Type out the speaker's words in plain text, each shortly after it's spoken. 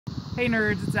Hey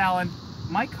nerds, it's Alan.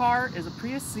 My car is a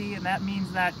Prius C, and that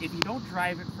means that if you don't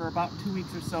drive it for about 2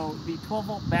 weeks or so, the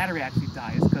 12-volt battery actually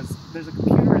dies because there's a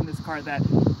computer in this car that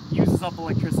uses up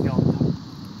electricity all the time.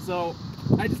 So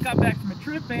I just got back from a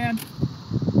trip and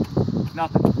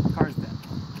nothing. The car's dead.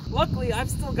 Luckily, I've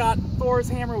still got Thor's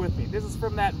hammer with me. This is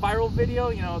from that viral video.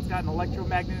 You know, it's got an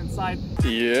electromagnet inside.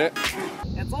 Yeah.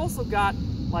 It's also got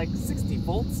like 60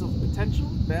 volts of potential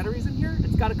batteries in here.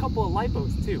 It's got a couple of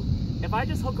LiPos too. If I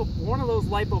just hook up one of those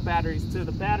LiPo batteries to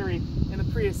the battery in the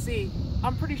Prius C,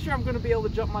 I'm pretty sure I'm going to be able to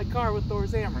jump my car with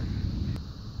Thor's hammer.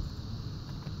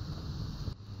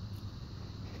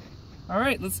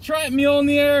 Alright, let's try it, mule in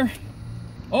the air.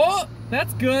 Oh,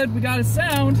 that's good. We got a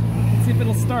sound. Let's see if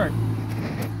it'll start.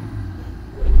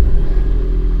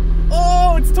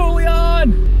 Oh, it's totally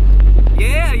on!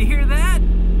 Yeah, you hear that?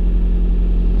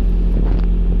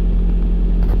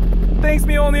 Thanks,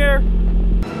 mule in the air.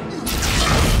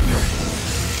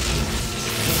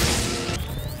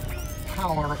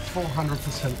 Power at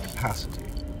 400% capacity.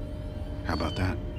 How about that?